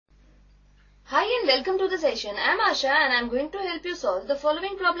and welcome to the session. I am Asha and I am going to help you solve the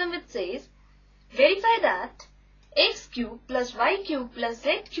following problem which says, verify that x cube plus y cube plus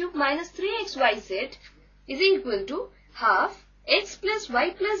z cube minus 3xyz is equal to half x plus y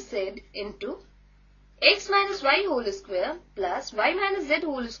plus z into x minus y whole square plus y minus z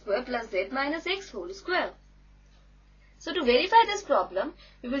whole square plus z minus x whole square. So to verify this problem,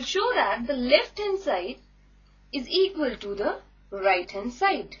 we will show that the left hand side is equal to the right hand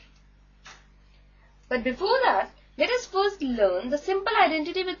side. But before that, let us first learn the simple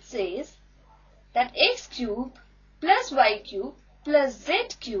identity which says that x cube plus y cube plus z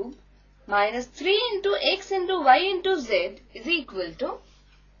cube minus 3 into x into y into z is equal to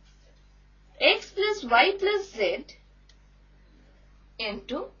x plus y plus z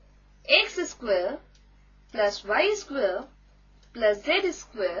into x square plus y square plus z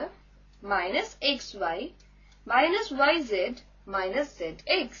square minus xy minus yz minus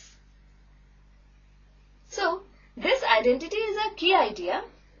zx. So, this identity is a key idea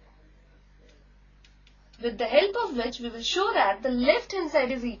with the help of which we will show that the left hand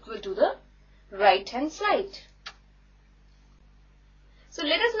side is equal to the right hand side. So,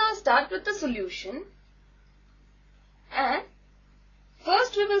 let us now start with the solution, and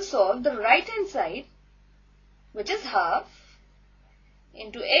first we will solve the right hand side, which is half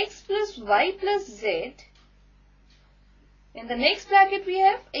into x plus y plus z. In the next bracket we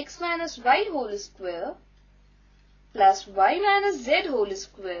have x minus y whole square plus y minus z whole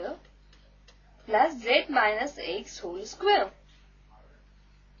square plus z minus x whole square.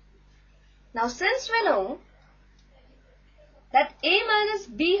 Now since we know that a minus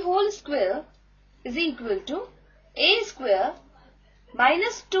b whole square is equal to a square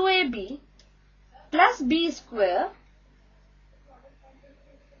minus 2ab plus b square,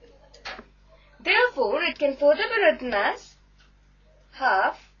 therefore it can further be written as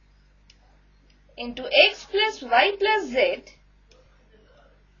half into x plus y plus z,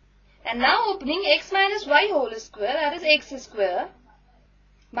 and now opening x minus y whole square, that is x square,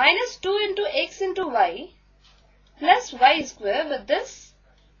 minus 2 into x into y plus y square with this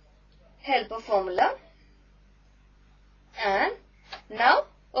helper formula, and now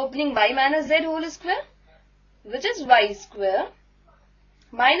opening y minus z whole square, which is y square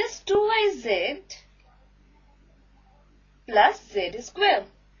minus 2yz plus z square.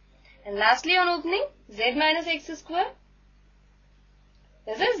 And lastly on opening z minus x square,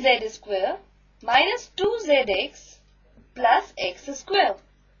 this is z square minus 2zx plus x square,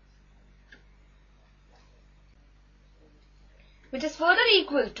 which is further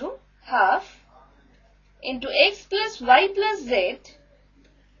equal to half into x plus y plus z,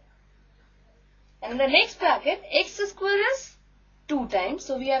 and in the next bracket x square is 2 times,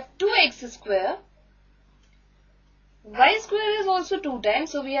 so we have 2x square. Y square is also 2 times,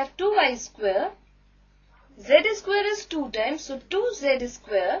 so we have 2y square. Z square is 2 times, so 2z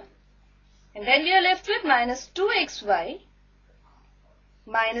square. And then we are left with minus 2xy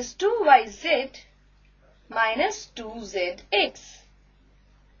minus 2yz minus 2zx.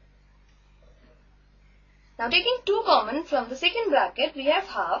 Now taking 2 common from the second bracket, we have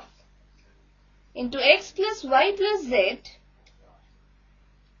half into x plus y plus z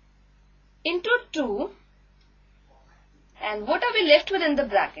into 2. And what are we left with in the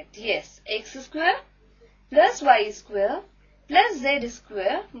bracket? Yes, x square plus y square plus z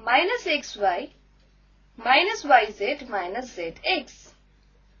square minus xy minus yz minus zx.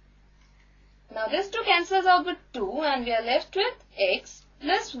 Now this 2 cancels out with 2 and we are left with x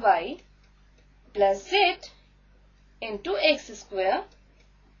plus y plus z into x square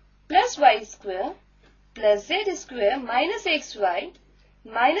plus y square plus z square minus xy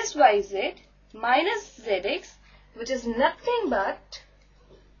minus yz minus zx, which is nothing but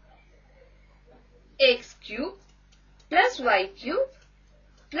x cube plus y cube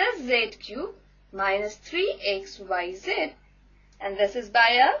plus z cube minus 3xyz, and this is by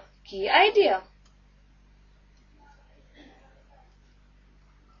a key idea,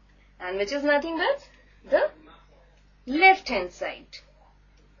 and which is nothing but the left hand side.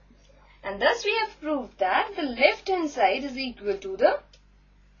 And thus we have proved that the left hand side is equal to the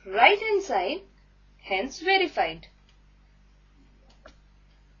right hand side, hence verified.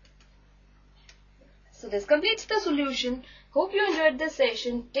 So this completes the solution. Hope you enjoyed this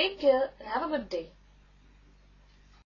session. Take care and have a good day.